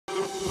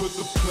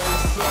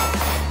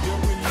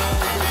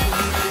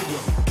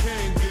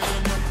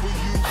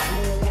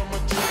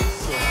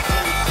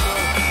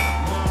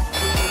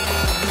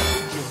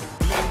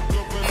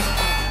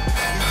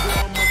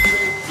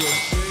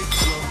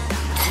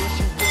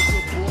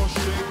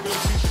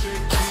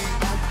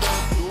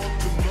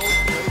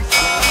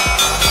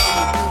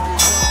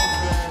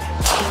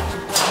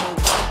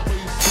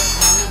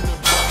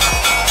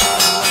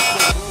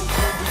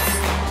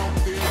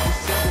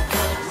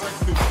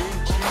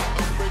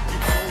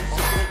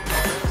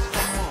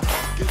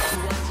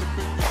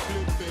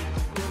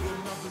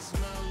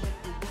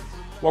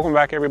Welcome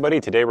back,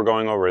 everybody. Today we're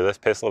going over this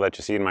pistol that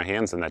you see in my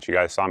hands and that you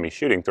guys saw me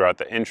shooting throughout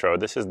the intro.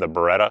 This is the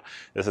Beretta.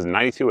 This is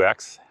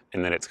 92X,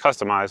 and then it's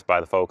customized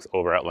by the folks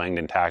over at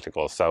Langdon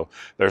Tactical. So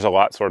there's a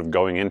lot sort of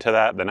going into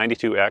that. The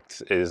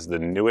 92X is the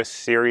newest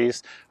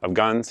series of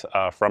guns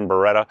from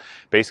Beretta.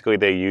 Basically,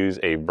 they use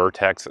a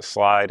Vertex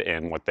slide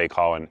and what they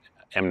call an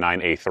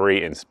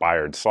M9A3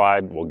 inspired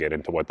slide. We'll get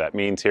into what that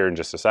means here in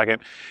just a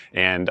second.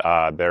 And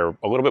they're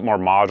a little bit more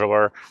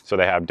modular, so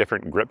they have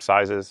different grip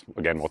sizes.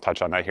 Again, we'll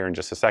touch on that here in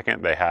just a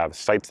second. They have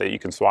sights that you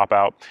can swap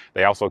out.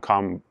 They also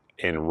come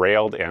in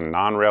railed and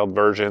non-railed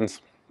versions.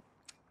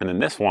 And then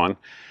this one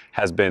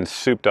has been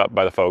souped up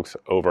by the folks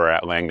over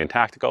at Langdon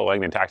Tactical.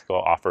 Langdon Tactical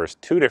offers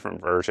two different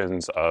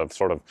versions of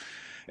sort of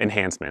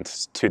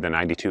enhancements to the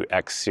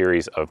 92X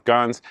series of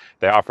guns.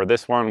 They offer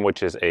this one,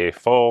 which is a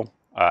full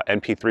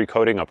NP3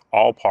 coating of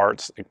all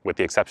parts with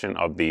the exception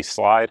of the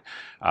slide,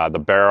 the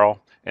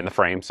barrel, and the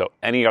frame. So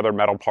any other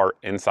metal part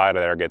inside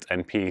of there gets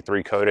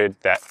NP3 coated.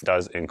 That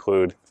does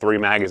include 3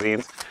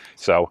 magazines.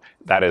 So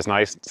that is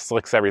nice,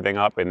 slicks everything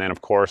up. And then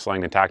of course,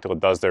 Langdon Tactical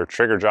does their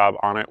trigger job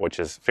on it, which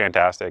is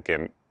fantastic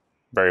and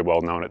very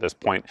well known at this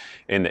point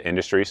in the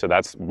industry. So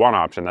that's one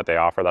option that they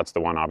offer. That's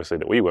the one obviously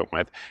that we went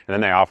with. And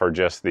then they offer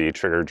just the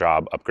trigger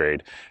job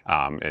upgrade,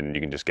 and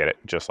you can just get it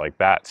just like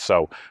that.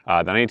 So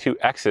the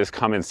 92Xs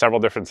come in several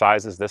different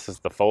sizes. This is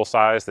the full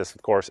size. This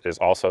of course is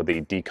also the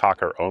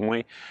decocker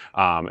only.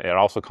 It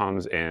also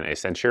comes in a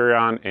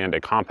Centurion and a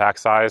compact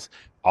size.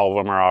 All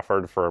of them are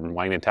offered from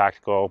Langdon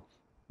Tactical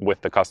with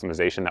the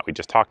customization that we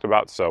just talked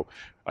about. So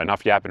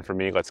enough yapping for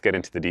me. Let's get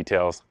into the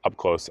details up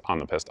close on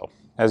the pistol.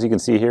 As you can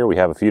see here, we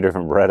have a few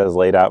different Berettas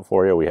laid out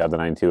for you. We have the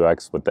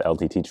 92X with the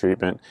LTT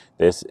treatment.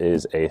 This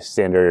is a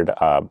standard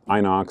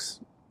Inox.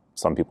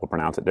 Some people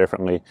pronounce it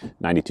differently,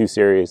 92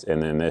 series,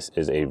 and then this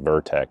is a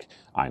Vertec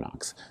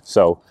Inox.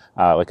 So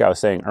like I was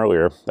saying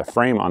earlier, the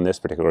frame on this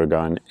particular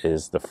gun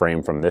is the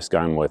frame from this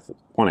gun with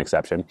one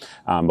exception.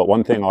 But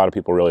one thing a lot of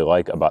people really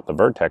like about the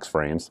Vertex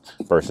frames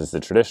versus the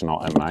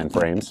traditional M9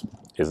 frames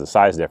is the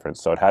size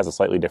difference. So it has a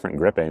slightly different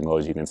grip angle,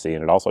 as you can see,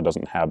 and it also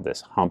doesn't have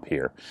this hump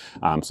here.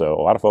 So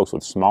a lot of folks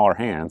with smaller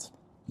hands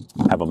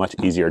have a much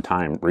easier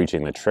time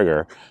reaching the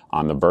trigger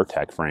on the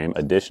Vertec frame.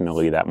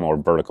 Additionally, that more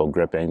vertical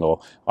grip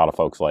angle, a lot of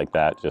folks like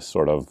that, just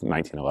sort of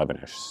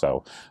 1911-ish.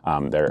 So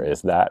there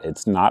is that.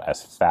 It's not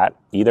as fat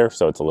either,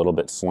 so it's a little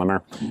bit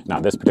slimmer. Now,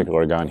 this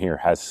particular gun here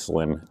has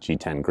slim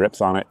G10 grips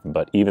on it,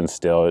 but even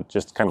still,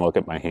 just kind of look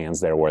at my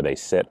hands there where they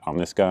sit on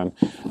this gun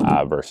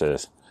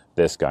versus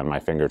this gun. My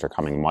fingers are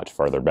coming much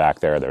further back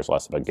there. There's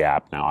less of a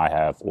gap. Now, I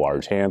have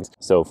large hands.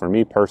 So for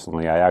me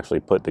personally, I actually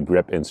put the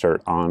grip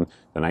insert on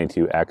the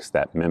 92X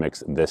that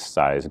mimics this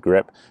size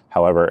grip.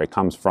 However, it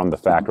comes from the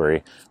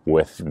factory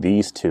with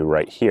these two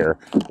right here,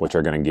 which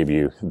are going to give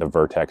you the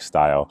Vertex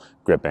style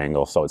grip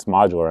angle. So it's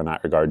modular in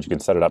that regard. You can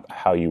set it up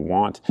how you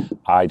want.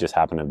 I just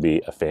happen to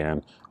be a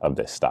fan of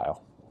this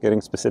style.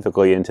 Getting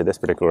specifically into this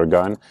particular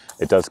gun,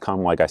 it does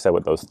come, like I said,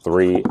 with those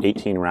 3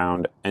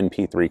 18-round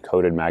NP3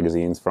 coated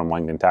magazines from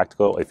Langdon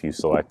Tactical if you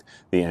select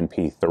the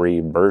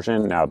NP3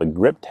 version. Now, the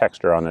grip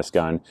texture on this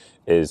gun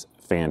is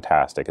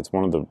fantastic. It's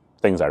one of the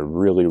things I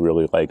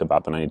really like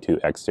about the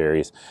 92X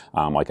series.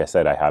 Like I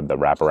said, I have the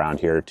wraparound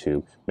here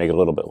to make it a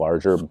little bit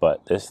larger,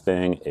 but this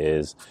thing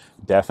is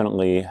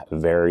definitely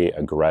very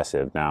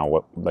aggressive.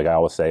 Now, like I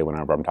always say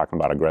whenever I'm talking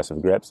about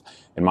aggressive grips,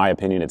 in my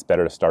opinion, it's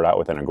better to start out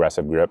with an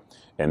aggressive grip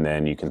and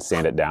then you can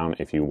sand it down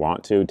if you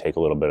want to, take a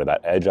little bit of that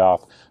edge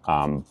off.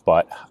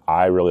 But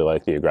I really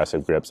like the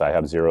aggressive grips. I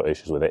have zero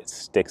issues with it. It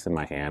sticks in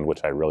my hand, which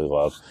I really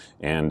love.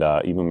 And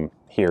even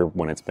here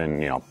when it's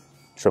been,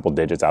 triple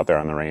digits out there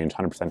on the range,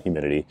 100%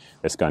 humidity,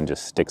 this gun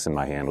just sticks in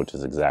my hand, which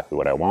is exactly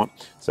what I want.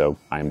 So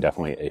I'm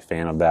definitely a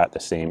fan of that. The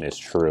same is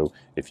true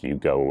if you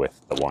go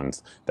with the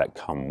ones that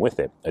come with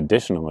it.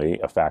 Additionally,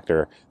 a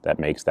factor that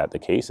makes that the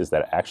case is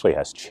that it actually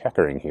has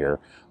checkering here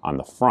on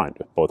the front,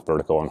 both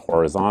vertical and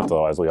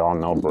horizontal. As we all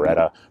know,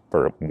 Beretta,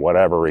 for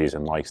whatever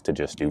reason, likes to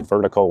just do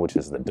vertical, which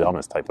is the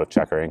dumbest type of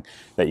checkering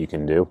that you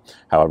can do.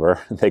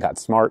 However, they got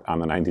smart on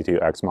the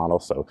 92X model,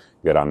 so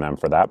good on them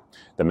for that.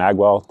 The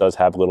magwell does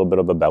have a little bit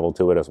of a bevel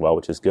to it as well,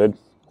 which is good.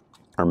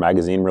 Our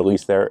magazine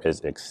release there is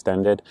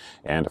extended,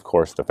 and of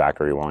course the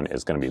factory one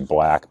is going to be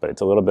black, but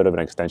it's a little bit of an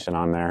extension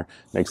on there.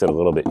 Makes it a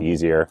little bit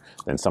easier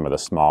than some of the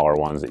smaller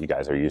ones that you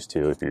guys are used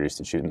to if you're used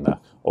to shooting the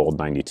old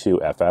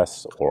 92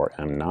 FS or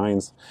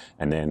M9s.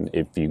 And then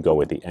if you go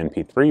with the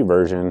NP3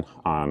 version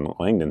on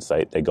Langdon's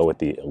site, they go with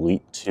the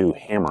Elite 2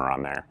 hammer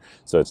on there.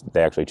 So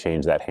they actually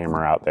change that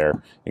hammer out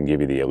there and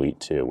give you the Elite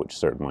 2, which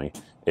certainly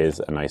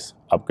is a nice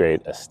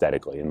upgrade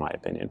aesthetically, in my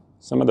opinion.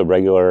 Some of the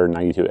regular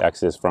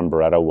 92Xs from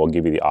Beretta will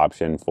give you the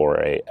option for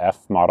a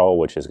F model,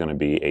 which is going to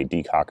be a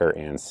decocker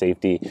and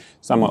safety,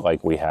 somewhat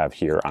like we have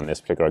here on this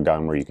particular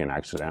gun, where you can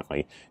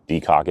accidentally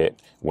decock it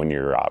when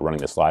you're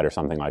running the slide or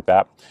something like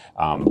that.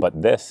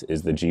 But this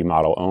is the G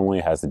model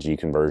only, has the G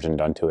conversion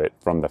done to it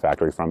from the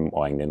factory from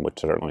Langdon, which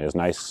certainly is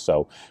nice.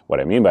 So what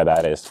I mean by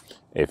that is,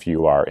 if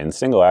you are in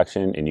single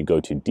action and you go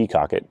to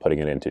decock it, putting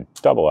it into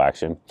double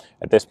action,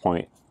 at this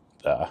point,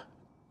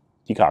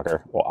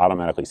 decocker will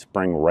automatically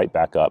spring right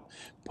back up,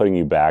 putting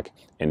you back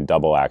in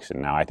double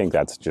action. Now, I think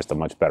that's just a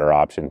much better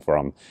option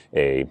from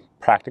a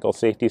practical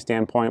safety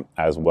standpoint,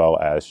 as well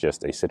as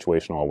just a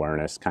situational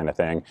awareness kind of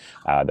thing.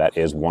 That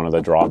is one of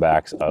the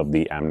drawbacks of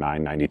the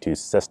M992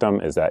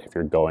 system, is that if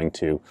you're going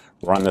to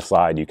run the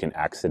slide, you can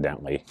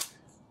accidentally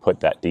put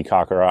that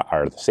decocker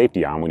or the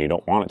safety on when you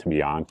don't want it to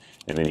be on,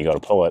 and then you go to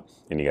pull it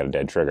and you got a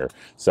dead trigger.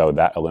 So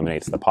that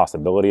eliminates the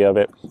possibility of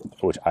it,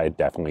 which I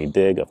definitely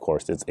dig. Of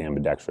course, it's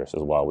ambidextrous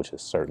as well, which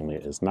is certainly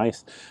is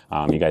nice.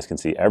 You guys can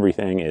see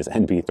everything is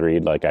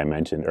NP3'd, like I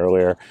mentioned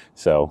earlier.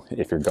 So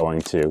if you're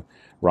going to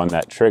run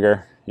that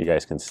trigger, you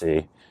guys can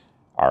see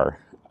our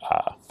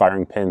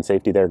firing pin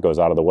safety there goes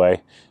out of the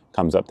way,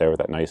 comes up there with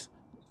that nice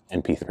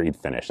NP3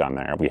 finish on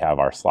there. We have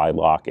our slide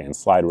lock and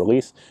slide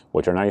release,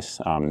 which are nice.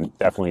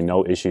 Definitely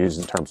no issues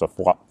in terms of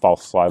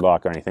false slide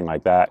lock or anything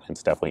like that.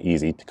 It's definitely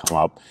easy to come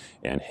up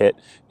and hit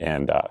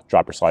and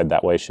drop your slide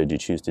that way should you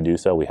choose to do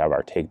so. We have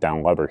our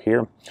takedown lever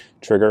here.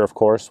 Trigger, of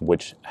course,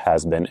 which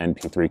has been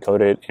NP3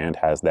 coated and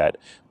has that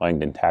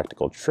Langdon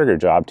Tactical trigger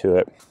job to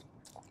it.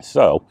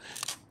 So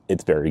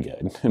it's very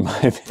good, in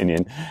my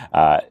opinion.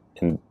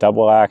 In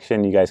double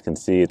action, you guys can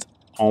see it's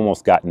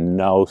almost got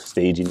no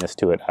staginess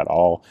to it at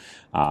all.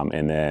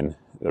 And then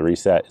the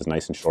reset is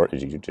nice and short,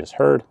 as you just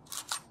heard,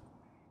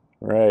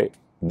 right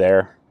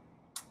there.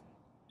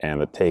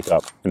 And the take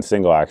up in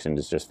single action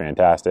is just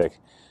fantastic.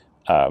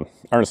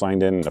 Ernest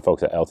Langdon and the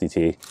folks at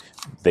LTT,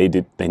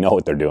 they know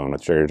what they're doing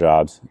with trigger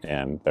jobs,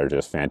 and they're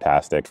just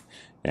fantastic.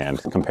 And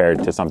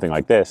compared to something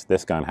like this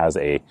gun has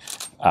a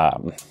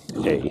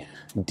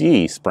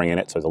D spring in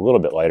it, so it's a little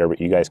bit lighter,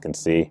 but you guys can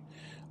see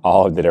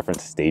all of the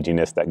different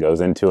staginess that goes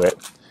into it.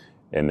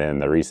 And then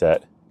the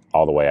reset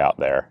all the way out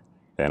there,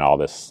 and all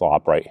this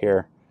slop right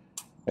here.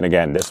 And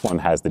again, this one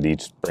has the D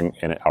spring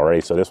in it already,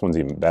 so this one's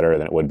even better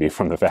than it would be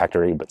from the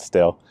factory, but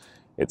still,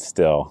 it's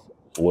still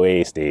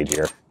way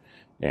stagier,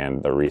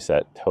 and the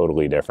reset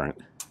totally different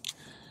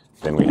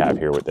than we have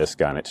here with this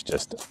gun.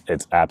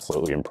 It's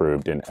absolutely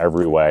improved in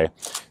every way.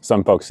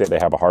 Some folks say they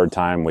have a hard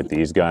time with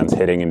these guns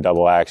hitting in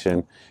double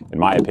action. In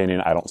my opinion,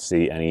 I don't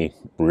see any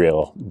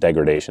real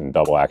degradation in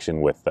double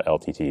action with the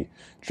LTT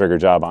trigger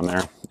job on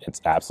there.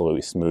 It's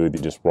absolutely smooth.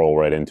 You just roll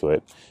right into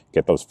it,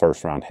 get those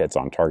first round hits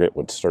on target,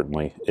 which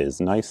certainly is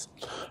nice.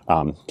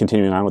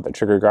 Continuing on with the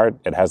trigger guard,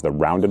 it has the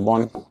rounded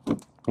one,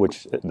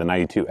 which the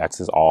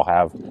 92Xs all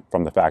have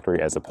from the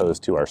factory, as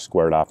opposed to our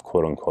squared off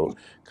quote-unquote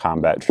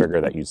combat trigger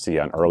that you'd see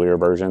on earlier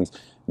versions.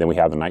 Then we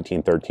have the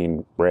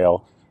 1913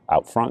 rail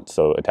out front,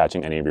 so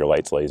attaching any of your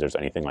lights, lasers,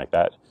 anything like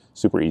that,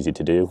 super easy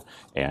to do.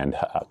 And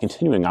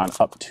continuing on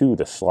up to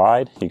the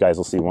slide, you guys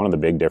will see one of the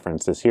big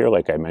differences here.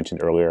 Like I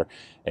mentioned earlier,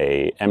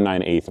 a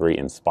M9A3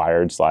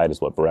 inspired slide is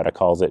what Beretta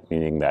calls it,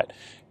 meaning that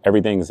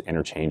everything's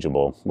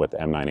interchangeable with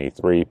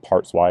M9A3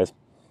 parts-wise.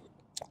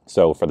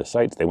 So for the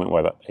sights, they went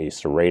with a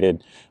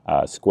serrated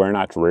square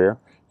notch rear,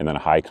 and then a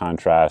high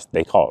contrast.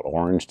 They call it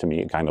orange. To me,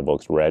 it kind of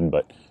looks red,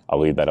 but I'll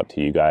leave that up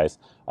to you guys.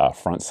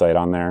 Front sight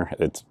on there,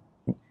 it's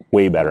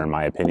way better in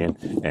my opinion.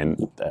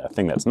 And the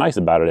thing that's nice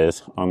about it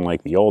is,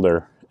 unlike the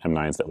older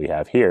M9s that we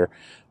have here,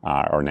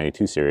 or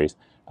 92 series,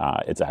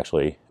 it's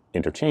actually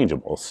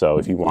interchangeable. So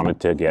if you wanted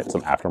to get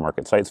some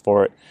aftermarket sights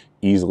for it,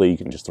 easily you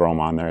can just throw them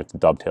on there. It's a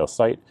dovetail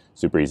sight,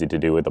 super easy to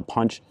do with a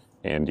punch,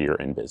 and you're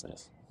in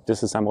business.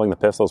 Disassembling the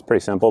pistol is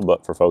pretty simple,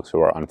 but for folks who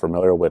are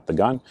unfamiliar with the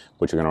gun,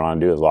 what you're going to want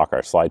to do is lock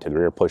our slide to the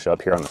rear, push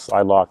up here on the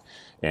slide lock,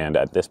 and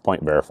at this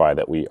point verify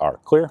that we are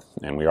clear,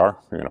 and we are.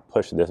 You're going to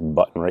push this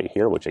button right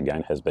here, which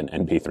again has been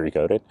NP3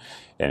 coated,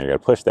 and you're going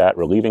to push that,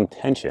 relieving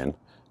tension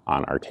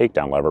on our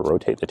takedown lever.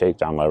 Rotate the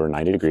takedown lever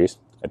 90 degrees.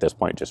 At this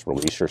point, just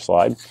release your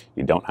slide.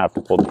 You don't have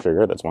to pull the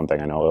trigger. That's one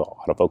thing I know a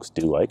lot of folks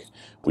do like.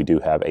 We do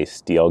have a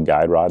steel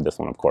guide rod. This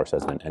one, of course,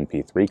 has been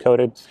NP3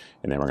 coated,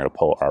 and then we're going to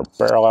pull our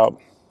barrel out.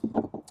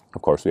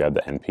 Of course, we have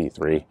the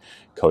NP3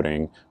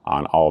 coating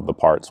on all of the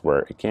parts where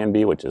it can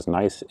be, which is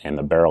nice. And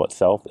the barrel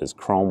itself is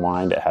chrome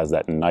lined. It has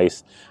that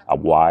nice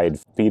wide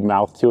feed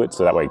mouth to it,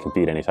 so that way it can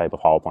feed any type of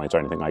hollow points or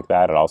anything like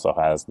that. It also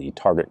has the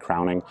target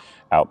crowning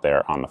out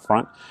there on the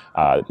front.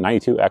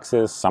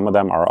 92Xs, some of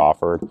them are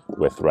offered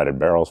with threaded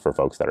barrels for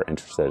folks that are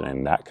interested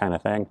in that kind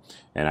of thing.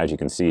 And as you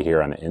can see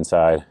here on the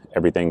inside,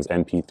 everything's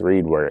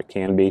NP3'd where it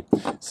can be.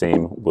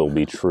 Same will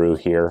be true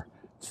here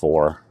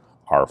for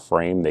our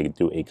frame. They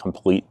do a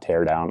complete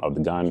tear down of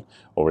the gun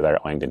over there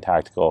at Langdon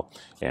Tactical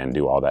and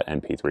do all that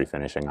NP3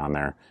 finishing on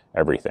there.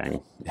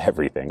 Everything,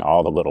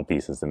 all the little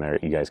pieces in there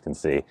you guys can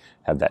see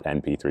have that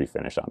NP3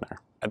 finish on there.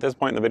 At this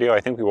point in the video, I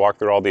think we walked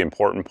through all the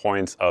important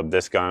points of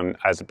this gun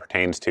as it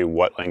pertains to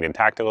what Langdon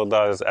Tactical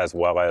does, as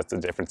well as the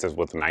differences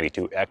with the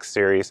 92X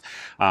series.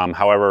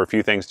 However, a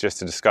few things just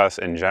to discuss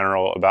in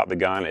general about the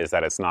gun is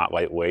that it's not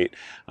lightweight.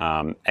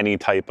 Any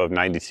type of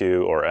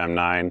 92 or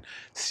M9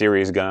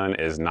 series gun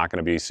is not going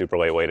to be super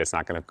lightweight. It's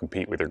not going to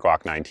compete with your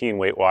Glock 19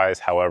 weight-wise.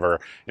 However,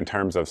 in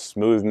terms of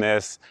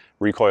smoothness,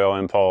 recoil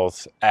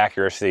impulse,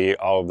 accuracy,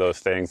 all of those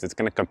things, it's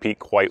going to compete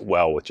quite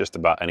well with just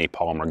about any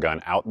polymer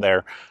gun out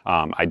there.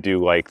 I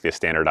do like the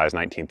standardized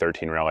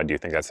 1913 rail. I do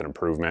think that's an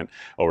improvement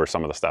over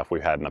some of the stuff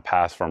we've had in the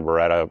past from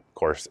Beretta. Of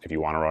course, if you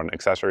want to run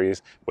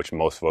accessories, which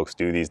most folks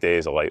do these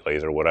days, a light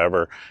laser,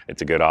 whatever,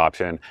 it's a good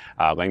option.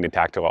 Langdon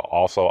Tactical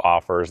also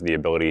offers the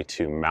ability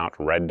to mount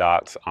red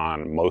dots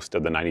on most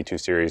of the 92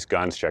 series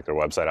guns. Check their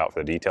website out for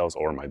the details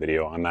or my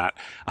video on that.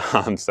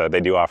 So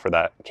they do offer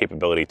that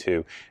capability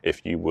too,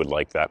 if you would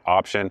like that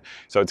option.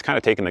 So it's kind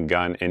of taken the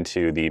gun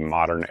into the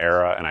modern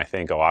era, and I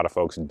think a lot of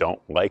folks don't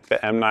like the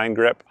M9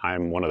 grip.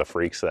 I'm one of the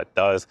freaks that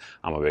does.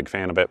 I'm a big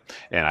fan of it,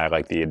 and I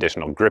like the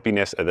additional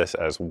grippiness of this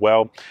as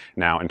well.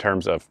 Now, in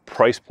terms of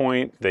price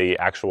point, the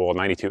actual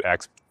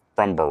 92X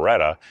from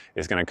Beretta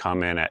is going to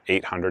come in at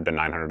 $800 to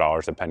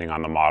 $900 depending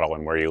on the model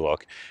and where you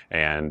look.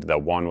 And the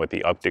one with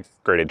the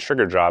upgraded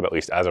trigger job, at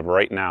least as of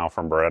right now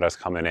from Beretta, is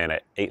coming in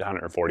at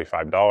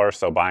 $845.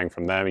 So buying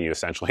from them, you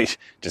essentially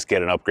just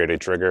get an upgraded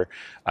trigger.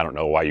 I don't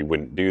know why you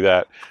wouldn't do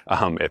that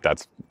if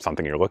that's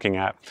something you're looking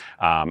at.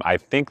 I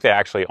think they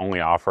actually only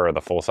offer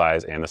the full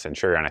size and the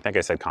Centurion. I think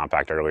I said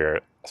compact earlier.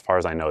 As far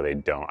as I know, they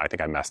don't. I think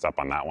I messed up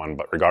on that one.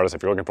 But regardless,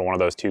 if you're looking for one of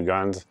those two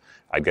guns,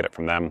 I'd get it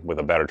from them with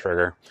a better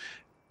trigger.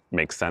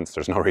 Makes sense.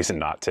 There's no reason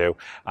not to.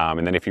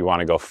 And then if you want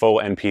to go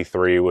full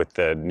NP3 with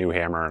the new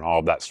hammer and all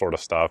of that sort of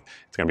stuff,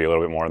 it's going to be a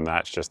little bit more than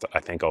that. It's just, I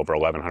think, over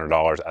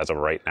 $1,100 as of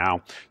right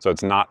now. So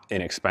it's not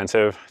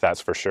inexpensive,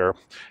 that's for sure.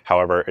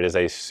 However, it is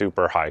a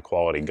super high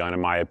quality gun in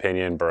my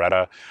opinion.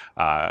 Beretta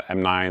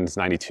M9s,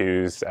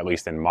 92s, at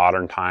least in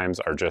modern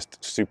times, are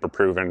just super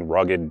proven,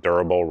 rugged,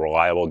 durable,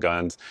 reliable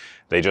guns.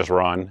 They just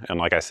run, and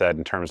like I said,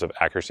 in terms of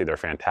accuracy, they're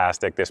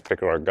fantastic. This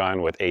particular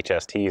gun with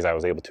HSTs, I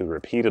was able to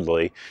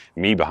repeatedly,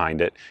 me behind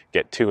it,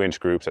 get 2-inch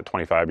groups at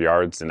 25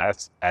 yards, and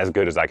that's as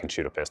good as I can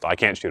shoot a pistol. I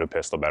can't shoot a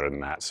pistol better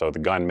than that, so the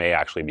gun may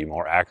actually be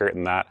more accurate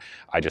than that.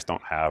 I just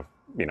don't have,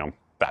 you know,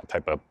 that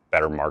type of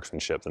better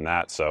marksmanship than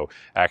that. So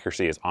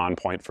accuracy is on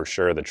point for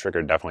sure. The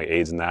trigger definitely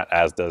aids in that,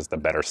 as does the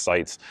better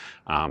sights.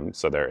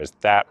 So there is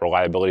that.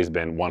 Reliability has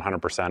been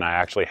 100%. I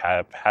actually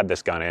have had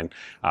this gun in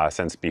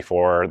since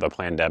before the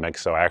pandemic,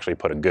 so I actually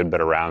put a good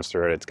bit of rounds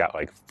through it. It's got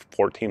like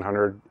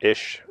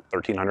 1,400-ish,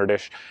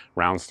 1,300-ish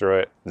rounds through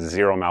it.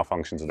 Zero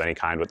malfunctions of any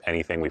kind with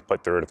anything we've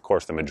put through it. Of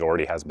course, the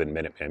majority has been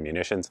Minuteman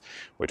munitions,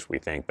 which we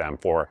thank them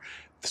for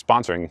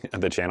sponsoring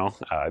the channel.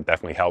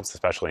 Definitely helps,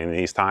 especially in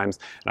these times.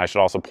 And I should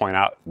also point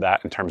out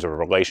that in terms of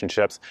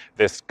relationships,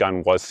 this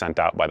gun was sent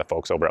out by the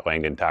folks over at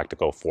Langdon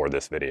Tactical for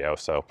this video.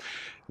 So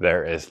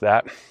there is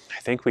that.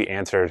 I think we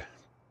answered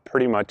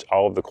pretty much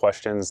all of the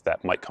questions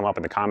that might come up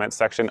in the comments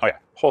section. Oh yeah,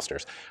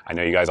 holsters. I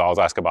know you guys always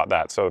ask about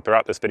that. So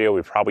throughout this video,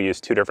 we've probably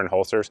used 2 different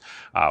holsters.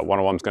 One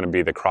of them is going to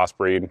be the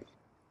crossbreed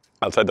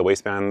outside the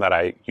waistband that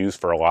I use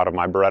for a lot of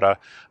my Beretta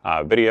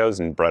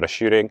videos and Beretta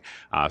shooting.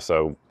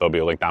 So there'll be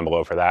a link down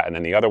below for that. And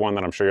then the other one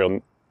that I'm sure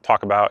you'll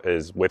talk about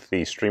is with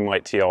the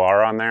Streamlight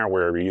TLR on there.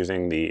 We're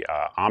using the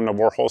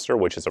Omnivore holster,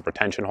 which is a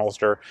retention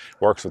holster.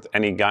 Works with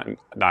any gun,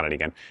 not any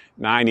gun,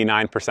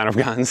 99% of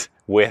guns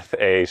with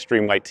a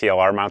Streamlight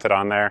TLR mounted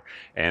on there.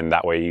 And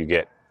that way you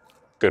get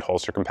good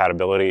holster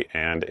compatibility,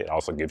 and it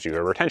also gives you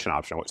a retention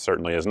option, which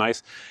certainly is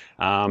nice.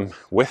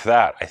 With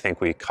that, I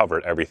think we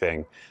covered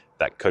everything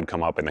that could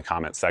come up in the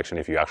comments section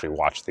if you actually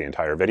watched the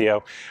entire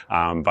video.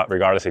 But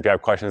regardless, if you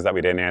have questions that we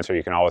didn't answer,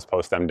 you can always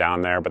post them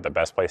down there. But the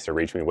best place to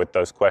reach me with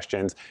those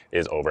questions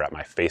is over at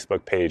my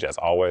Facebook page. As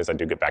always, I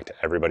do get back to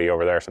everybody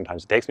over there.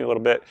 Sometimes it takes me a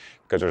little bit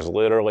because there's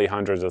literally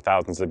hundreds of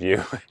thousands of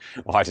you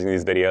watching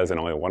these videos and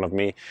only one of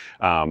me.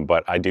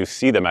 But I do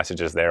see the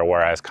messages there,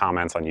 whereas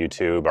comments on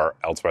YouTube or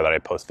elsewhere that I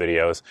post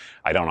videos,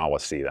 I don't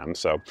always see them.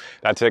 So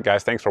that's it,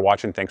 guys. Thanks for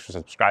watching. Thanks for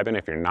subscribing.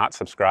 If you're not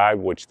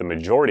subscribed, which the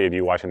majority of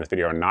you watching this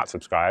video are not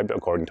subscribed,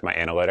 according to my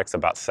analytics,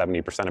 about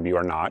 70% of you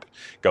are not.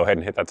 Go ahead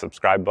and hit that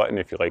subscribe button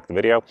if you like the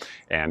video,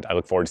 and I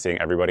look forward to seeing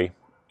everybody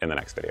in the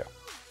next video.